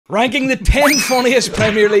Ranking the 10 funniest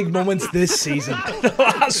Premier League moments this season. The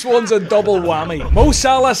last one's a double whammy. Mo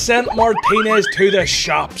Salah sent Martinez to the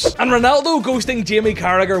shops. And Ronaldo ghosting Jamie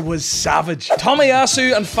Carragher was savage.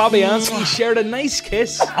 Tomiyasu and Fabianski shared a nice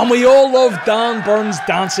kiss. And we all love Dan Burns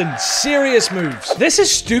dancing. Serious moves. This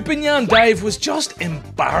Estupinian dive was just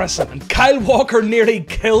embarrassing. And Kyle Walker nearly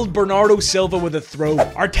killed Bernardo Silva with a throw.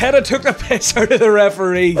 Arteta took the piss out of the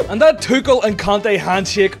referee. And that Tuchel and Conte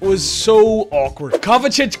handshake was so awkward.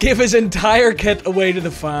 Kovacic gave his entire kit away to the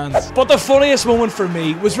fans. But the funniest moment for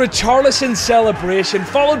me was Richarlison's celebration,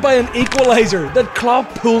 followed by an equaliser that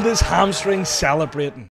Klopp pulled his hamstring celebrating.